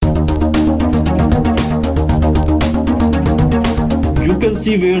can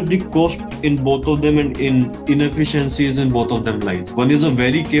see where the cost in both of them and in inefficiencies in both of them lies. One is a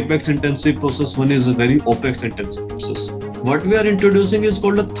very capex intensive process, one is a very opex intensive process. What we are introducing is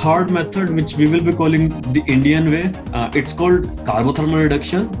called a third method, which we will be calling the Indian way. It's called carbothermal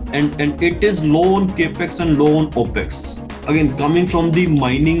reduction, and it is low on capex and low on opex. Again, coming from the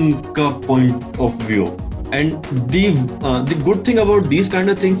mining point of view. And the good thing about these kind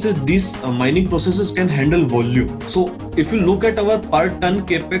of things is these mining processes can handle volume. So if you look at our per ton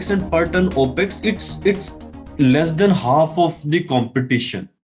capex and per ton opex, it's less than half of the competition.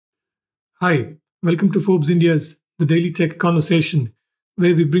 Hi, welcome to Forbes India's The Daily Tech Conversation,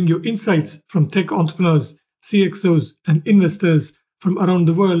 where we bring you insights from tech entrepreneurs, CXOs, and investors from around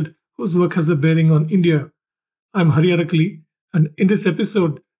the world whose work has a bearing on India. I'm Hari Arakali, and in this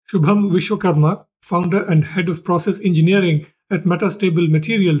episode, Shubham Vishvakarma, founder and head of process engineering at Metastable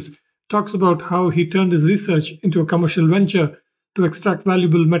Materials, talks about how he turned his research into a commercial venture to extract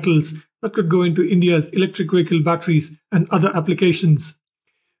valuable metals that could go into India's electric vehicle batteries and other applications.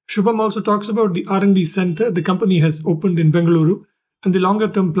 Shubham also talks about the R&D center the company has opened in Bengaluru and the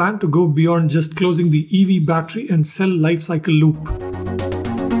longer-term plan to go beyond just closing the EV battery and cell lifecycle loop.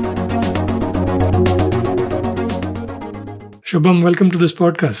 Shubham, welcome to this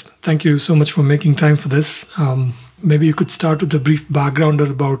podcast. Thank you so much for making time for this. Maybe you could start with a brief background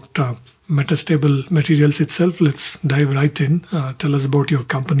about Metastable Materials itself. Let's dive right in. Tell us about your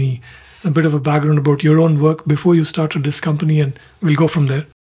company, a bit of a background about your own work before you started this company, and we'll go from there.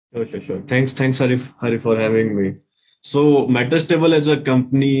 Sure. Thanks, Hari, for having me. So Metastable as a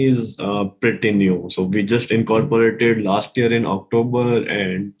company is pretty new. So we just incorporated last year in October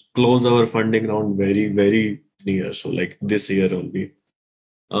and closed our funding round very near. So like this year only.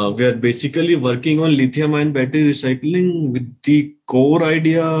 We are basically working on lithium-ion battery recycling with the core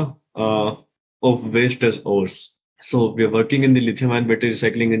idea of waste as ores. So we are working in the lithium-ion battery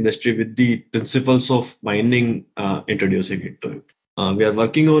recycling industry with the principles of mining, introducing it to it. We are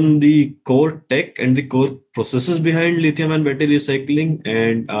working on the core tech and the core processes behind lithium-ion battery recycling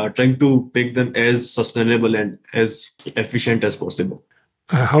and trying to make them as sustainable and as efficient as possible.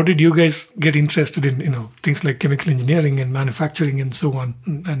 How did you guys get interested in things like chemical engineering and manufacturing and so on,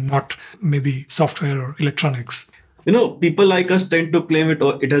 and not maybe software or electronics? People like us tend to claim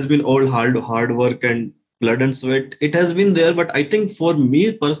it has been all hard work and blood and sweat. It has been there, but I think for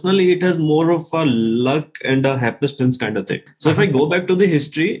me personally, it has more of a luck and a happenstance kind of thing. So if I go back to the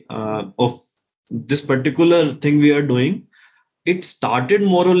history of this particular thing we are doing, it started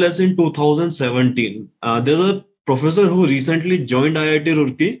more or less in 2017. There's a professor who recently joined IIT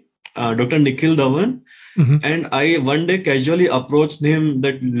Roorkee, Dr. Nikhil Dhawan, and I one day casually approached him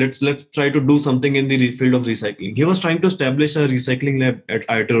that let's try to do something in the field of recycling. He was trying to establish a recycling lab at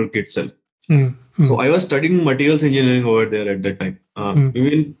IIT Roorkee itself. So I was studying materials engineering over there at that time.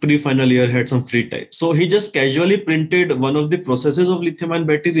 Even pre-final year had some free time. So he just casually printed one of the processes of lithium-ion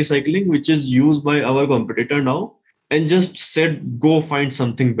battery recycling, which is used by our competitor now, and just said, go find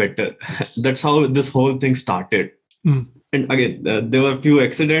something better. That's how this whole thing started. And again, there were few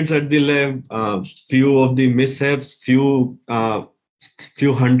accidents at the lab, few of the mishaps, few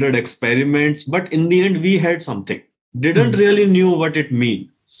hundred experiments. But in the end, we had something. Didn't really knew what it meant.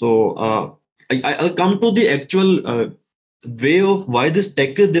 So I'll come to the actual way of why this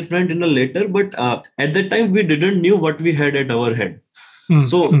tech is different in a later. But at that time, we didn't knew what we had at our head.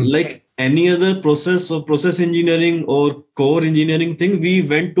 So like any other process or process engineering or core engineering thing, we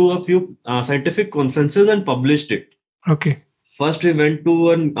went to a few scientific conferences and published it. Okay. First, we went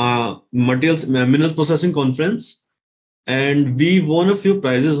to a minerals processing conference and we won a few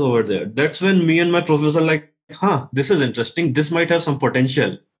prizes over there. That's when me and my professor this is interesting. This might have some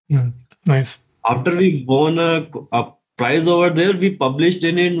potential. Nice. After we won a prize over there, we published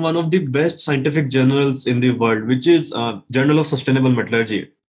in one of the best scientific journals in the world, which is Journal of Sustainable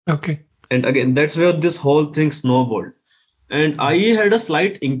Metallurgy. Okay. And again, that's where this whole thing snowballed. And I had a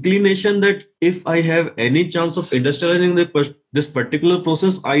slight inclination that if I have any chance of industrializing this particular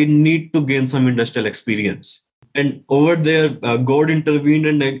process, I need to gain some industrial experience. And over there, God intervened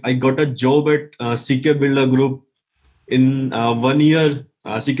and I got a job at CK Builder Group in 1 year.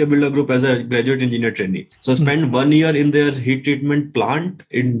 CK Builder Group as a graduate engineer trainee. So I spent 1 year in their heat treatment plant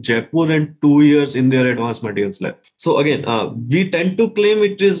in Jaipur and 2 years in their advanced materials lab. So again, we tend to claim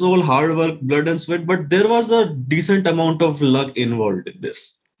it is all hard work, blood and sweat, but there was a decent amount of luck involved in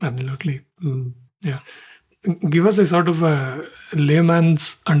this. Absolutely. Yeah. Give us a sort of a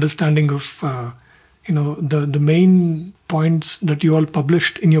layman's understanding of, the main points that you all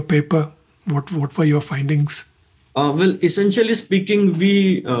published in your paper. What were your findings? Well, essentially speaking,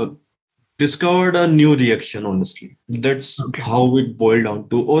 we discovered a new reaction, honestly. That's Okay. how it boiled down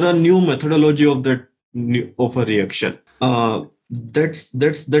to, or a new methodology of that of a reaction. That's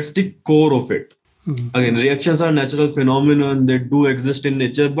the core of it. Again, reactions are natural phenomenon. They do exist in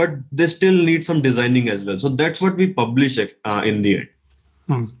nature, but they still need some designing as well. So that's what we publish in the end.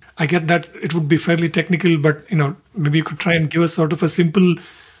 I get that it would be fairly technical, but maybe you could try and give us sort of a simple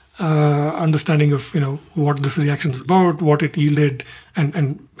understanding of what this reaction is about, what it yielded,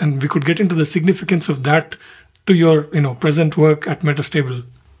 and we could get into the significance of that to your present work at Metastable.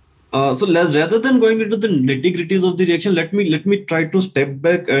 So rather than going into the nitty gritties of the reaction, let me try to step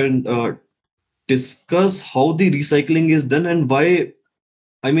back and discuss how the recycling is done and why.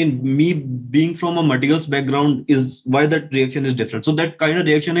 I mean, me being from a materials background is why that reaction is different. So that kind of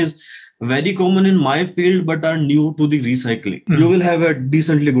reaction is very common in my field, but are new to the recycling. You will have a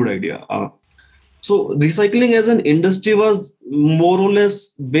decently good idea. So recycling as an industry was more or less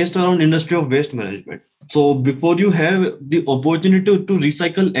based around industry of waste management. So before you have the opportunity to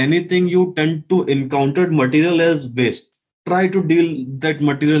recycle anything, you tend to encounter material as waste. Try to deal that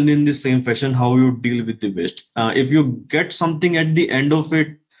material in the same fashion how you deal with the waste. If you get something at the end of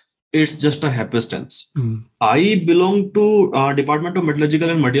it, it's just a happenstance. I belong to Department of Metallurgical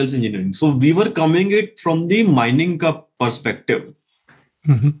and Materials Engineering. So we were coming it from the mining perspective.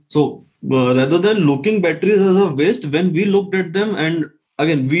 So rather than looking batteries as a waste, when we looked at them, and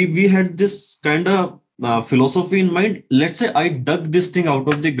again, we had this kind of philosophy in mind. Let's say I dug this thing out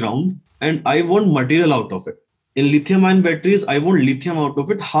of the ground and I want material out of it. In lithium ion batteries, I want lithium out of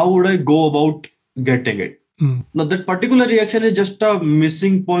it. How would I go about getting it? Now that particular reaction is just a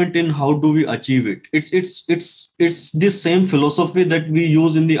missing point in how do we achieve it. It's the same philosophy that we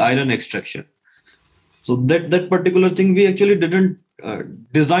use in the iron extraction. So that particular thing we actually didn't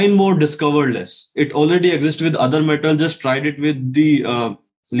design more, discover less. It already exists with other metals. Just tried it with the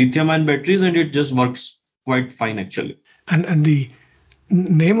lithium ion batteries, and it just works quite fine actually. And the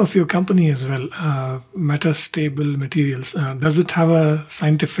name of your company as well, Metastable Materials. Does it have a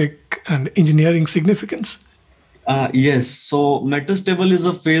scientific and engineering significance? Yes. So metastable is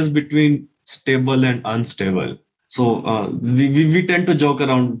a phase between stable and unstable. So we tend to joke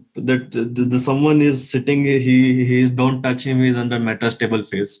around that the someone is sitting, he don't touch him, he's under metastable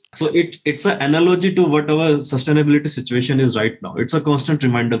phase. So it's an analogy to what our sustainability situation is right now. It's a constant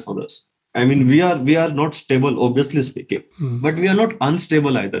reminder for us. I mean, we are not stable, obviously speaking, but we are not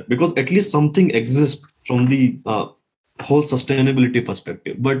unstable either, because at least something exists from the whole sustainability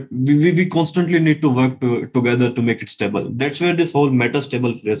perspective. But we constantly need to work together to make it stable. That's where this whole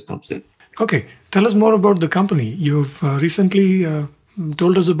metastable phrase comes in. Okay, tell us more about the company. You've recently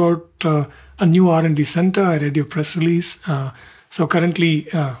told us about a new R&D center. I read your press release. So currently,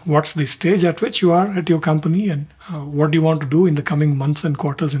 what's the stage at which you are at your company, and what do you want to do in the coming months and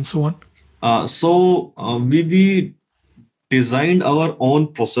quarters and so on? We designed our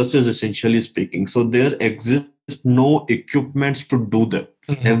own processes, essentially speaking. So there exists no equipments to do them.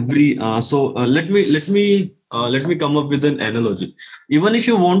 Let me come up with an analogy. Even if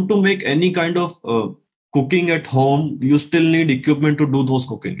you want to make any kind of cooking at home, you still need equipment to do those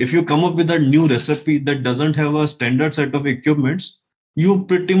cooking. If you come up with a new recipe that doesn't have a standard set of equipments, you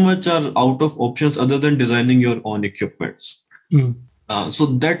pretty much are out of options other than designing your own equipments. So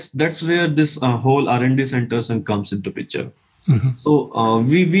that's where this whole R&D centers and comes into picture. So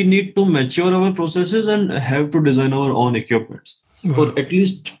we need to mature our processes and have to design our own equipments, or at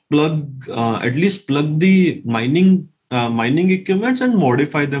least plug the mining equipments and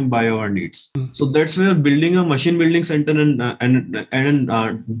modify them by our needs. So that's where building a machine building center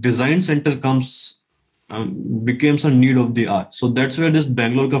and design center becomes a need of the hour. So that's where this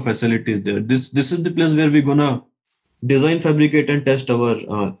Bangalore facility is there. This is the place where we're gonna design, fabricate, and test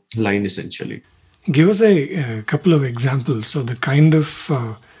our line essentially. Give us a couple of examples of the kind of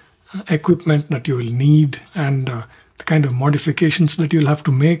equipment that you will need and the kind of modifications that you'll have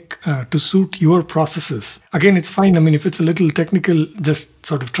to make to suit your processes. Again, it's fine. I mean, if it's a little technical, just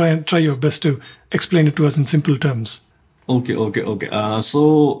sort of try your best to explain it to us in simple terms. Okay.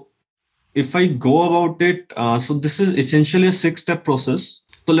 So if I go about it, so this is essentially a 6-step process.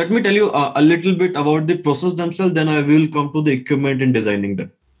 So let me tell you a little bit about the process themselves, then I will come to the equipment and designing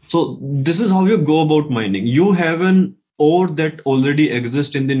them. So this is how you go about mining. You have an ore that already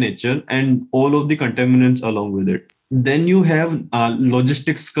exists in the nature and all of the contaminants along with it. Then you have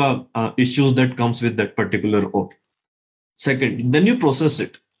logistics issues that comes with that particular ore. Second, then you process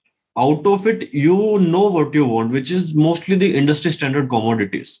it. Out of it, you know what you want, which is mostly the industry standard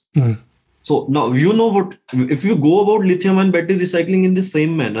commodities. So now you know what, if you go about lithium ion battery recycling in the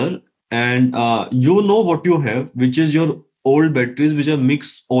same manner, and you know what you have, which is your old batteries which are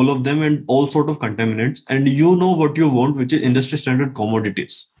mixed all of them and all sort of contaminants, and you know what you want, which is industry standard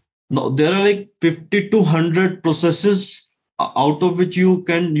commodities. Now there are like 50 to 100 processes, out of which you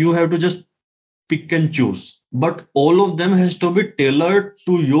have to just pick and choose, but all of them has to be tailored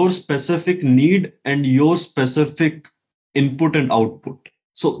to your specific need and your specific input and output.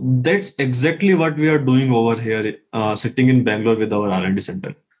 So that's exactly what we are doing over here, sitting in Bangalore with our R&D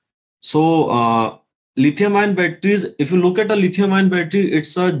center. So lithium ion batteries, if you look at a lithium ion battery,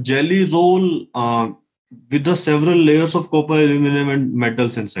 it's a jelly roll with the several layers of copper, aluminum, and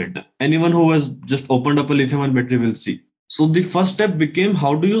metals inside. Anyone who has just opened up a lithium ion battery will see. So the first step became,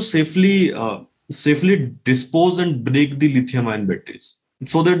 how do you safely dispose and break the lithium ion batteries,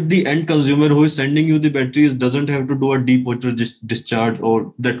 so that the end consumer who is sending you the batteries doesn't have to do a deep water discharge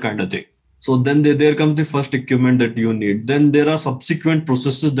or that kind of thing. So then there comes the first equipment that you need. Then there are subsequent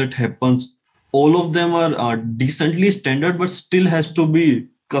processes that happens. All of them are decently standard, but still has to be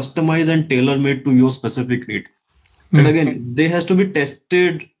customized and tailor made to your specific need. And again, they has to be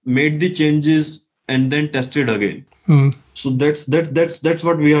tested, made the changes, and then tested again. So that's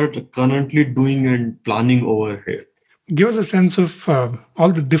what we are currently doing and planning over here. Give us a sense of all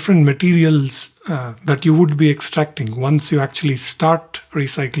the different materials that you would be extracting once you actually start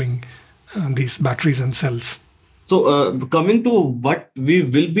recycling these batteries and cells. So coming to what we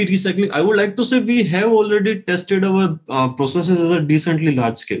will be recycling, I would like to say we have already tested our processes at a decently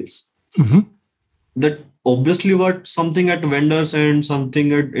large scales. That obviously what something at vendors and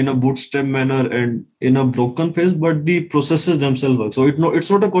something in a bootstrap manner and in a broken phase, but the processes themselves work. So it's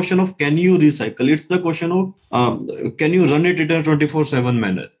not a question of can you recycle, it's the question of can you run it in a 24/7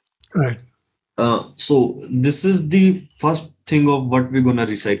 manner. Right. So this is the first thing of what we're gonna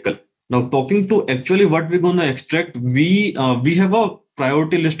recycle. Now talking to actually what we're gonna extract, we have a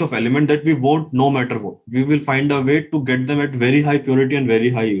priority list of elements that we want no matter what. We will find a way to get them at very high purity and very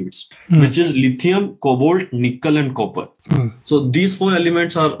high yields, which is lithium, cobalt, nickel, and copper. So these four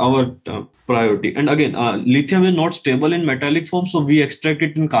elements are our priority. And again, lithium is not stable in metallic form, so we extract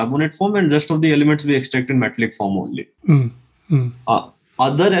it in carbonate form, and rest of the elements we extract in metallic form only.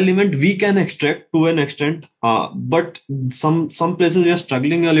 Other element we can extract to an extent, but some places we are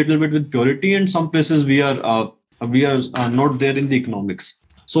struggling a little bit with purity, and some places we are not there in the economics.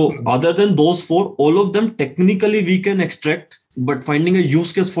 So other than those four, all of them technically we can extract, but finding a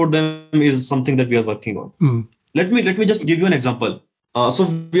use case for them is something that we are working on. Let me just give you an example.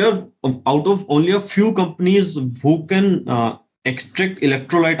 So we are out of only a few companies who can extract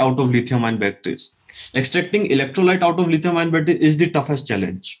electrolyte out of lithium ion batteries. Extracting electrolyte out of lithium ion battery is the toughest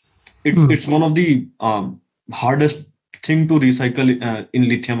challenge. It's one of the hardest thing to recycle in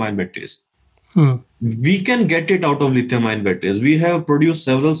lithium ion batteries. We can get it out of lithium ion batteries. We have produced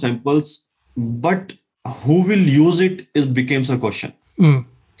several samples, but who will use it becomes a question.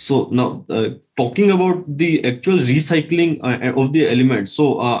 So now talking about the actual recycling of the elements.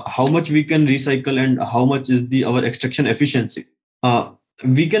 So how much we can recycle and how much is our extraction efficiency?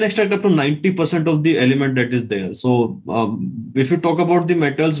 We can extract up to 90% of the element that is there. So if you talk about the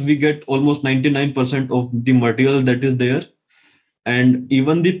metals, we get almost 99% of the material that is there. And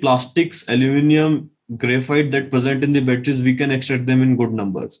even the plastics, aluminum, graphite that present in the batteries, we can extract them in good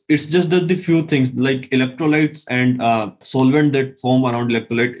numbers. It's just that the few things like electrolytes and solvent that form around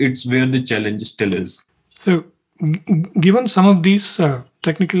electrolyte, it's where the challenge still is. So given some of these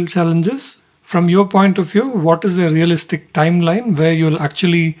technical challenges, from your point of view, what is the realistic timeline where you'll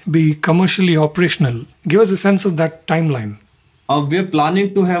actually be commercially operational? Give us a sense of that timeline. We are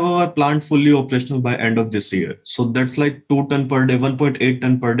planning to have our plant fully operational by end of this year. So that's like 2 ton per day, 1.8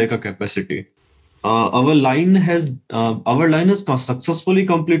 ton per day capacity. Our line has successfully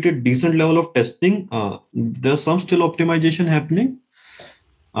completed decent level of testing. There's some still optimization happening,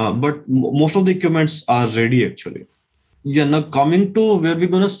 but most of the equipments are ready actually. Yeah, now coming to where we're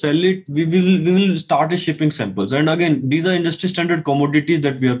gonna sell it, we will start shipping samples. And again, these are industry standard commodities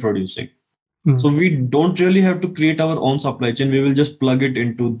that we are producing. So we don't really have to create our own supply chain. We will just plug it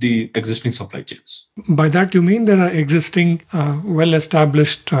into the existing supply chains. By that you mean there are existing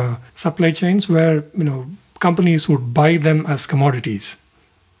well-established supply chains where companies would buy them as commodities.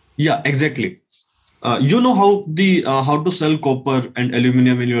 Yeah, exactly. You know how to sell copper and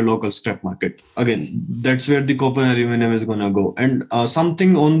aluminum in your local scrap market. Again, that's where the copper and aluminum is gonna go, and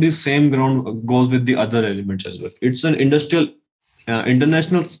something on the same ground goes with the other elements as well. It's an international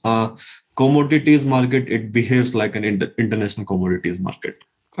commodities market. It behaves like an international commodities market.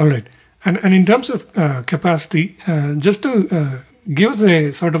 All right, and in terms of capacity, just to give us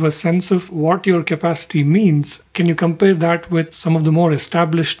a sort of a sense of what your capacity means, can you compare that with some of the more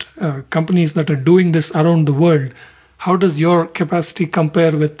established companies that are doing this around the world? how does your capacity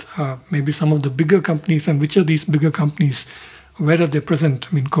compare with maybe some of the bigger companies, and which are these bigger companies? Where are they present?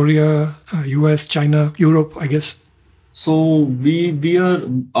 I mean, Korea, US, China, Europe, I guess. So we are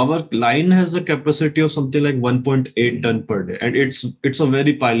our line has a capacity of something like 1.8 ton per day, and it's a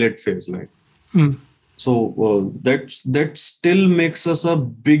very pilot phase line. Hmm. So that still makes us a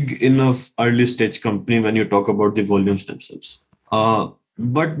big enough early stage company when you talk about the volumes themselves.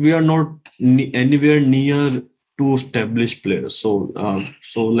 But we are not anywhere near to established players. So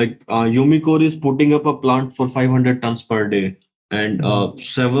like Umicore is putting up a plant for 500 tons per day, and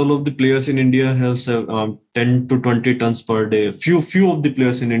several of the players in India have 10 to 20 tons per day. Few of the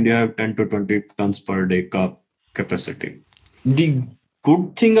players in India have 10 to 20 tons per day capacity. The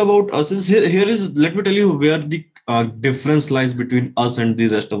good thing about us is here is, let me tell you where the difference lies between us and the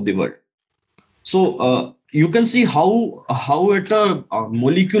rest of the world. So you can see how at a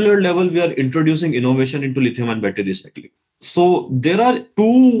molecular level we are introducing innovation into lithium ion battery recycling. So there are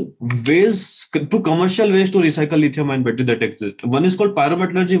two commercial ways to recycle lithium ion battery that exist. One is called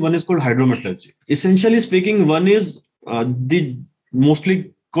pyrometallurgy, one is called hydrometallurgy. Essentially speaking, one is the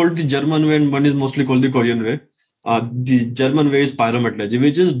mostly called the German way, and one is mostly called the Korean way. The German way is pyrometallurgy,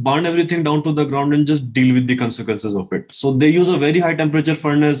 which is burn everything down to the ground and just deal with the consequences of it. So they use a very high temperature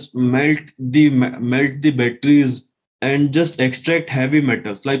furnace, melt the batteries, and just extract heavy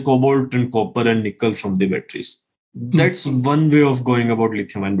metals like cobalt and copper and nickel from the batteries. That's one way of going about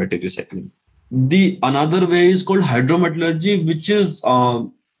lithium ion battery recycling. The another way is called hydrometallurgy, which is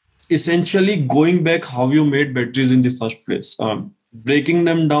essentially going back how you made batteries in the first place, breaking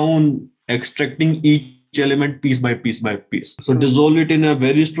them down, extracting each element piece by piece by piece. So dissolve it in a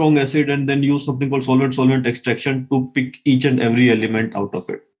very strong acid and then use something called solvent extraction to pick each and every element out of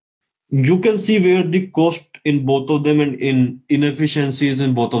it. You can see where the cost in both of them and in inefficiencies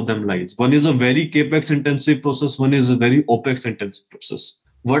in both of them lies. One is a very capex intensive process, one is a very opex intensive process.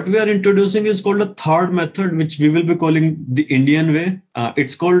 What we are introducing is called a third method, which we will be calling the Indian way.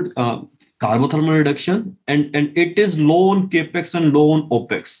 It's called carbothermal reduction, and it is low on capex and low on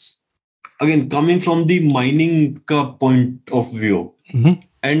opex. Again, coming from the mining point of view. Mm-hmm.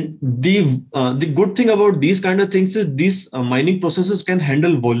 And the good thing about these kind of things is these mining processes can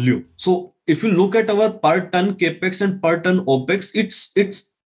handle volume. So if you look at our per ton capex and per ton opex,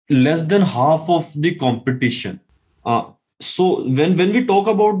 it's less than half of the competition. So when we talk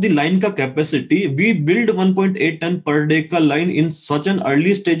about the line ka capacity, we build 1.8 ton per day ka line in such an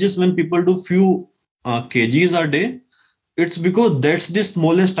early stages when people do few kgs a day. It's because that's the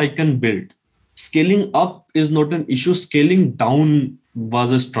smallest I can build. Scaling up is not an issue. Scaling down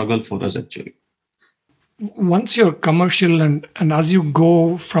was a struggle for us actually. Once you're commercial and as you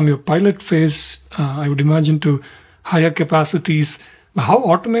go from your pilot phase, I would imagine, to higher capacities, how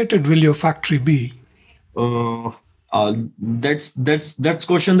automated will your factory be? That's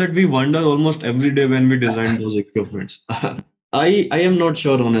question that we wonder almost every day when we design those equipments. I am not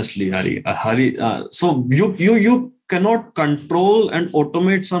sure honestly, Hari. So you cannot control and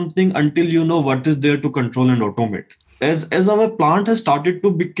automate something until you know what is there to control and automate. As our plant has started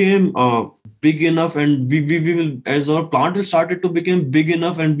to become big enough, and we will, as our plant has started to become big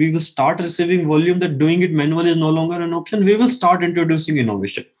enough and we will start receiving volume that doing it manually is no longer an option, we will start introducing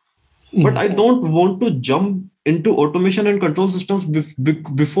innovation. But I don't want to jump into automation and control systems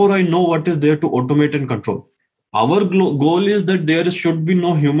before I know what is there to automate and control. Our goal is that there should be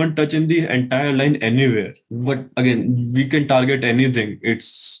no human touch in the entire line anywhere. But again, we can target anything.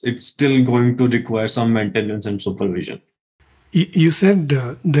 It's still going to require some maintenance and supervision. You said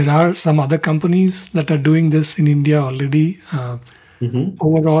there are some other companies that are doing this in India already.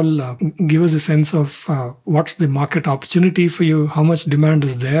 Overall, give us a sense of what's the market opportunity for you, how much demand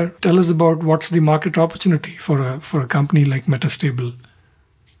is there. Tell us about what's the market opportunity for a company like Metastable.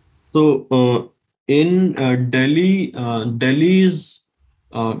 So in Delhi is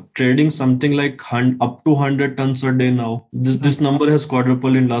trading something like up to 100 tons a day now. This number has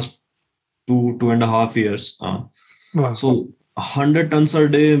quadrupled in last 2.5 years. Wow. So 100 tons a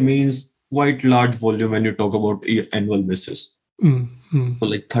day means quite large volume when you talk about annual basis. So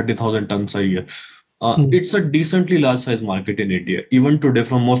like 30,000 tons a year. It's a decently large size market in India, even today,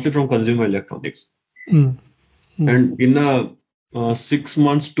 mostly from consumer electronics. And in a 6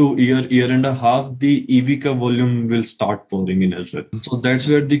 months to year and a half, the EV volume will start pouring in as well. So that's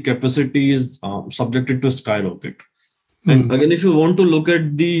where the capacity is subjected to skyrocket. And again, if you want to look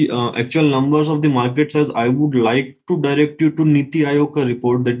at the actual numbers of the market size, I would like to direct you to Niti Aayog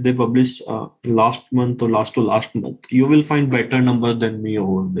report that they published last month or last to last month. You will find better numbers than me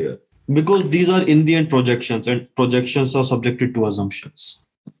over there, because these are in the end projections, and projections are subjected to assumptions.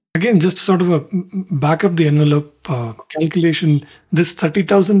 Again, just sort of a back of the envelope calculation, this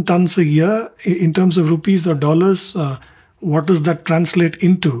 30,000 tons a year in terms of rupees or dollars, what does that translate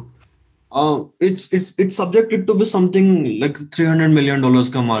into? It's subjected to be something like $300 million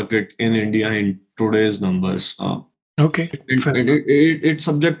ka market in India in today's numbers. Okay, fair. It's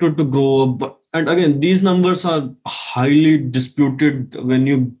subjected to grow up. And again, these numbers are highly disputed when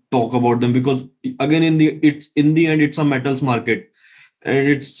you talk about them, because again, in the end, it's a metals market and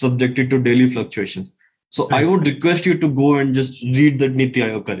it's subjected to daily fluctuations. So I Right. would request you to go and just read the Niti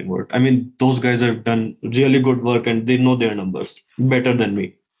Aayog ka report. I mean, those guys have done really good work and they know their numbers better than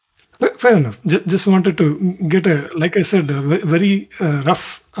me. Fair enough. Just wanted to get a, like I said, a very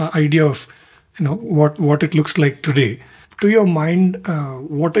rough idea of, what it looks like today. To your mind,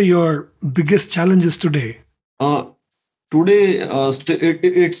 what are your biggest challenges today? Uh, Today,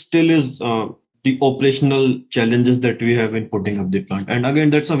 it still is the operational challenges that we have in putting up the plant. And again,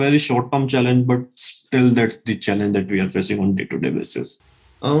 that's a very short-term challenge, but still that's the challenge that we are facing on day-to-day basis.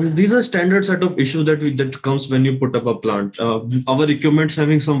 These are standard set of issues that comes when you put up a plant. Our equipment's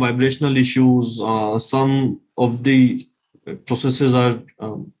having some vibrational issues. Some of the processes are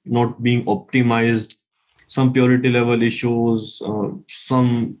not being optimized. Some purity level issues,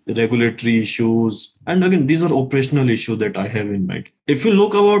 some regulatory issues, and again, these are operational issues that I have in mind. If you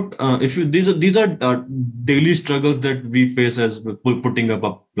look about, if you these are daily struggles that we face as we're putting up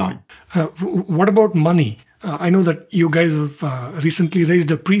a plant. What about money? I know that you guys have recently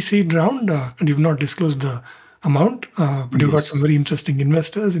raised a pre-seed round, and you've not disclosed the amount, but you've got some Yes. very interesting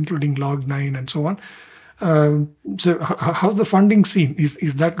investors, including Log9 and so on. So, how's the funding scene?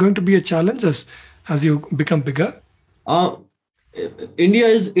 Is that going to be a challenge as you become bigger? Uh,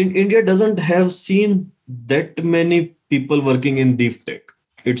 India doesn't have seen that many people working in deep tech.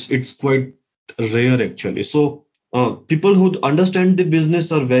 It's quite rare actually. So people who understand the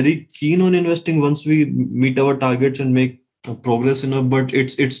business are very keen on investing once we meet our targets and make progress enough. But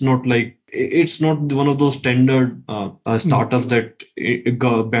it's not like it's not one of those standard Mm. startups that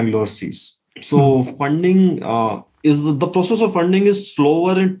Bangalore sees. Mm. So funding is the process of funding is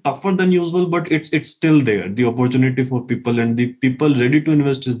slower and tougher than usual, but it's still there. The opportunity for people and the people ready to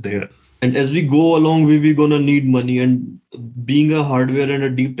invest is there. And as we go along, we gonna need money. And being a hardware and a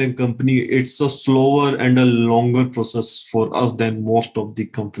deep tech company, it's a slower and a longer process for us than most of the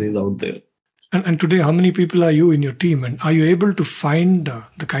companies out there. And today, how many people are you in your team? And are you able to find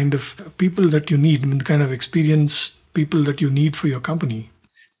the kind of people that you need, I mean, the kind of experienced people that you need for your company?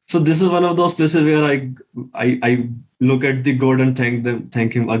 So this is one of those places where I look at the god and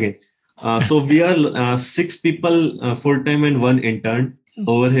thank him again. So we are six people full time and one intern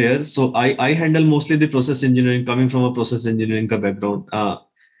over here. So I handle mostly the process engineering, coming from a process engineering background.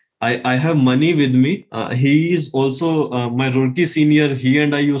 I have Money with me. He is also my rookie senior. He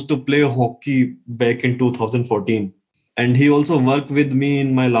and I used to play hockey back in 2014. And he also worked with me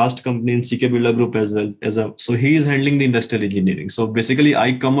in my last company in CK Birla Group as well. So he is handling the industrial engineering. So basically,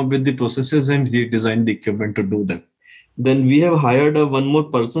 I come up with the processes and he designed the equipment to do them. Then we have hired one more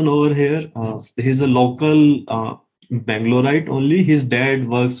person over here. He's a local Bangaloreite only. His dad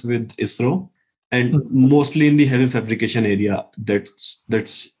works with ISRO and mostly in the heavy fabrication area.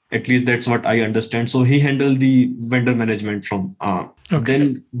 That's at least that's what I understand. So he handled the vendor management from. Okay.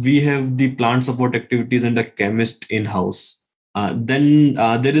 Then we have the plant support activities and a chemist in house. Then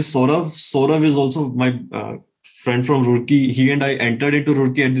there is Saurav. Saurav is also my friend from Roorkee. He and I entered into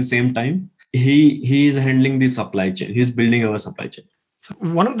Roorkee at the same time. He is handling the supply chain. He's building our supply chain. So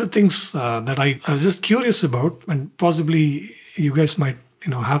one of the things that I was just curious about, and possibly you guys might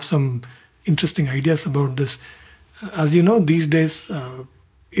have some interesting ideas about this. As you know, these days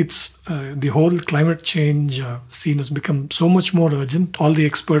it's the whole climate change scene has become so much more urgent. All the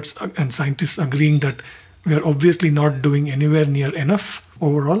experts and scientists agreeing that we are obviously not doing anywhere near enough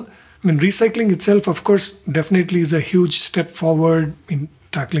overall. I mean, recycling itself, of course, definitely is a huge step forward in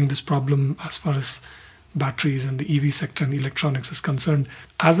tackling this problem as far as batteries and the EV sector and electronics is concerned.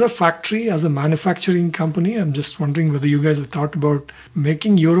 As a factory, as a manufacturing company, I'm just wondering whether you guys have thought about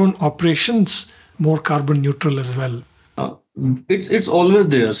making your own operations more carbon neutral as well. Uh, it's always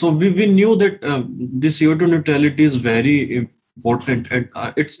there. So we knew that the CO2 neutrality is very important, and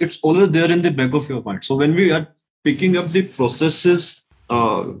it's always there in the back of your mind. So when we are picking up the processes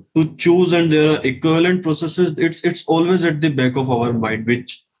to choose, and there are equivalent processes, it's always at the back of our mind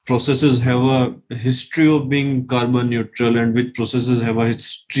which processes have a history of being carbon neutral and which processes have a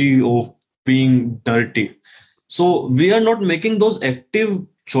history of being dirty. So we are not making those active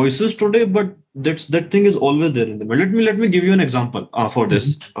choices today, but that thing is always there in the mind. Let me give you an example for Mhm.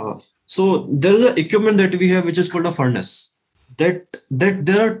 this. So there is an equipment that we have which is called a furnace. that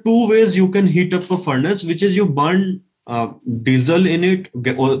there are two ways you can heat up a furnace, which is you burn diesel in it,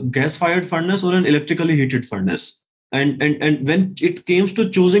 or gas fired furnace, or an electrically heated furnace. And when it came to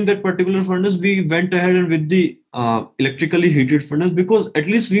choosing that particular furnace, we went ahead and with the electrically heated furnace, because at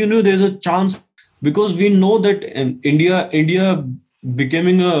least we knew there's a chance, because we know that India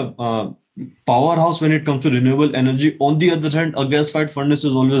becoming a powerhouse when it comes to renewable energy. On the other hand, a gas fired furnace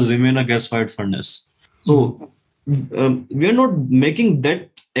is always remain a gas fired furnace. So we are not making that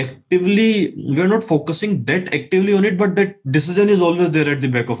actively, we are not focusing that actively on it, but that decision is always there at the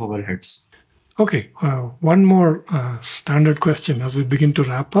back of our heads. Okay, one more standard question as we begin to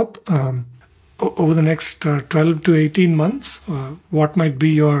wrap up. Over the next 12 to 18 months, what might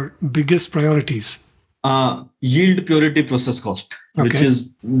be your biggest priorities? Yield, purity, process cost, which is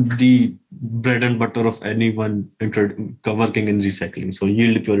the bread and butter of anyone working in recycling. So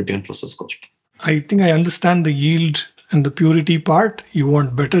yield, purity, and process cost. I think I understand the yield and the purity part. You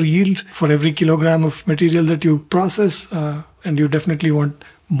want better yield for every kilogram of material that you process, and you definitely want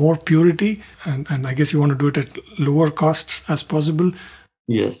more purity, and I guess you want to do it at lower costs as possible.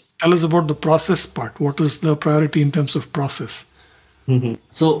 Yes. Tell us about the process part. What is the priority in terms of process? Mm-hmm.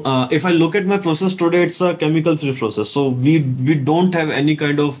 So if I look at my process today, it's a chemical-free process. So we don't have any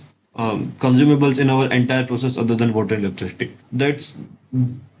kind of consumables in our entire process other than water and electricity. That's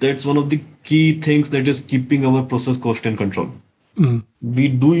one of the key things that is keeping our process cost in control. We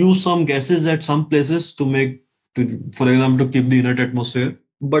do use some gases at some places for example, to keep the inert atmosphere,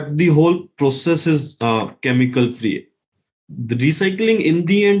 but the whole process is chemical-free. The recycling in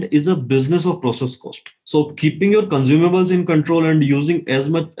the end is a business of process cost. So keeping your consumables in control and using as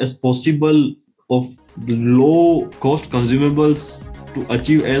much as possible of low cost consumables to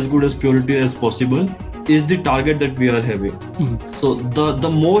achieve as good as purity as possible is the target that we are having. So the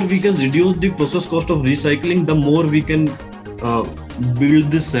more we can reduce the process cost of recycling, the more we can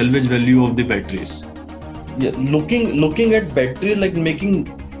build the salvage value of the batteries. Yeah, looking at batteries, like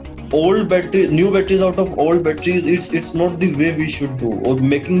making new batteries out of old batteries, it's not the way we should do. Or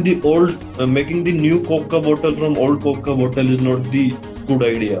making the new Coca bottle from old Coca bottle is not the good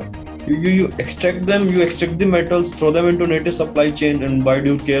idea. You extract the metals, throw them into native supply chain, and why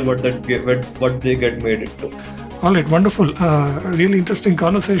do you care what they get made into? All right, wonderful. Really interesting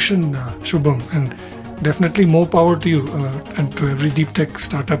conversation, Shubham, and definitely more power to you and to every deep tech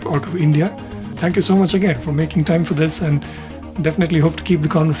startup out of India. Thank you so much again for making time for this, and definitely hope to keep the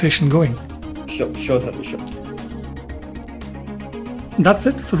conversation going. Sure. That's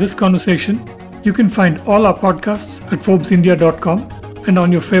it for this conversation. You can find all our podcasts at ForbesIndia.com and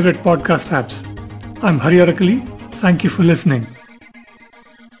on your favorite podcast apps. I'm Hari Arakali. Thank you for listening.